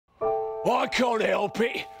I can't help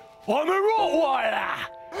it. I'm a Rotweiller.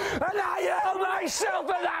 And I hurl myself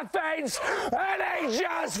at that fence, and he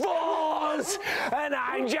just falls. And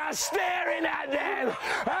I'm just staring at them,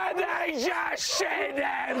 and they just shit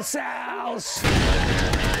themselves.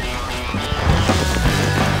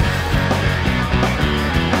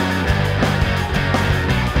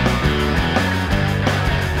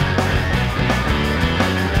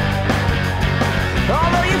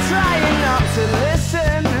 Although you're trying not to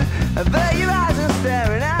listen, but your eyes are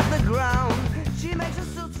staring at the ground. She makes a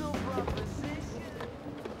subtle proposition.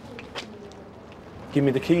 Give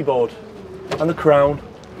me the keyboard. And the crown.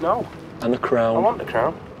 No. And the crown. I want the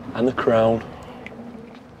crown. And the crown.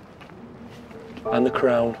 And the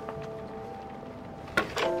crown.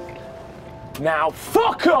 Now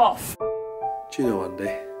fuck off! Do you know, Andy,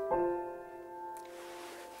 I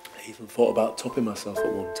even thought about topping myself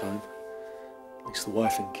at one time. At least the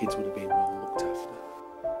wife and kids would have been well looked after.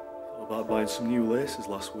 Thought about buying some new laces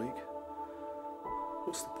last week.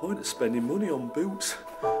 What's the point of spending money on boots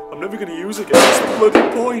I'm never going to use again? What's the bloody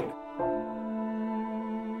point?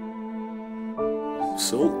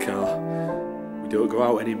 Sold car. We don't go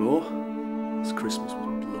out anymore. Last Christmas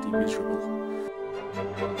was bloody miserable.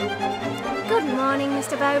 Good morning,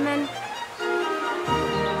 Mr. Bowman.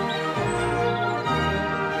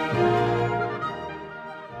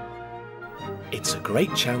 It's a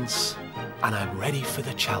great chance, and I'm ready for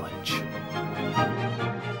the challenge.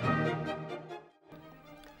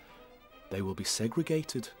 They will be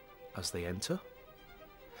segregated as they enter.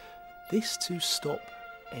 This to stop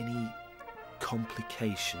any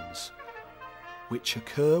complications which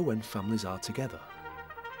occur when families are together.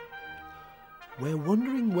 We're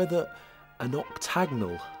wondering whether an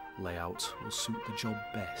octagonal layout will suit the job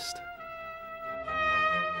best.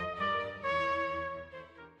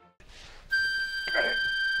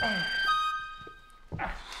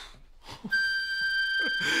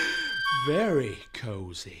 Very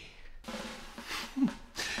cosy.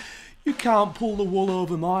 You can't pull the wool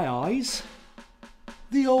over my eyes.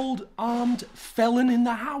 The old armed felon in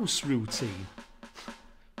the house routine.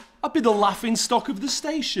 I'd be the laughing stock of the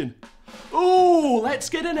station. Oh, let's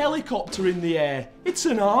get an helicopter in the air. It's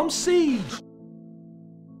an armed siege.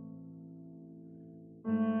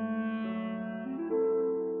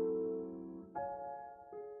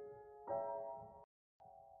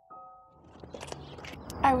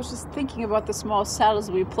 I was just thinking about the small cells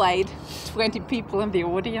we played. 20 people in the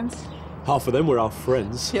audience. Half of them were our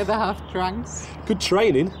friends. The other half drunks. Good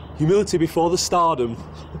training. Humility before the stardom.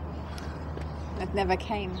 That never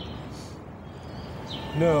came.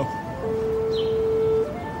 No.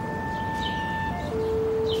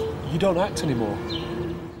 You don't act anymore.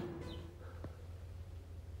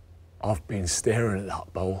 I've been staring at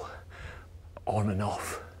that bowl, on and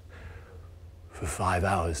off, for 5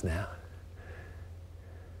 hours now.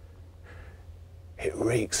 It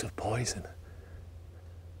reeks of poison.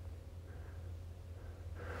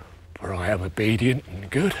 But I am obedient and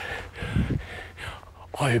good.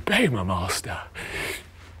 I obey my master.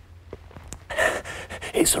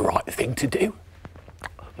 It's the right thing to do.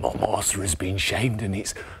 My master has been shamed and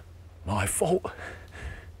it's my fault.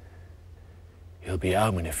 He'll be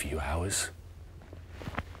home in a few hours.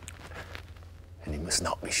 And he must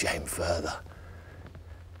not be shamed further.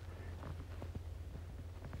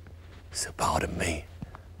 So pardon me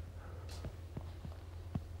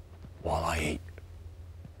while I eat.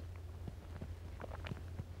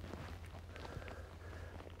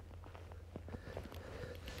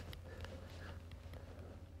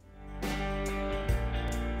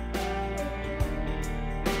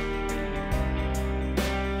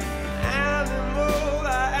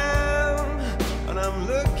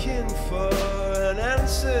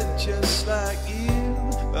 Just like you,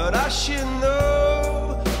 but I should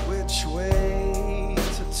know which way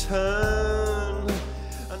to turn.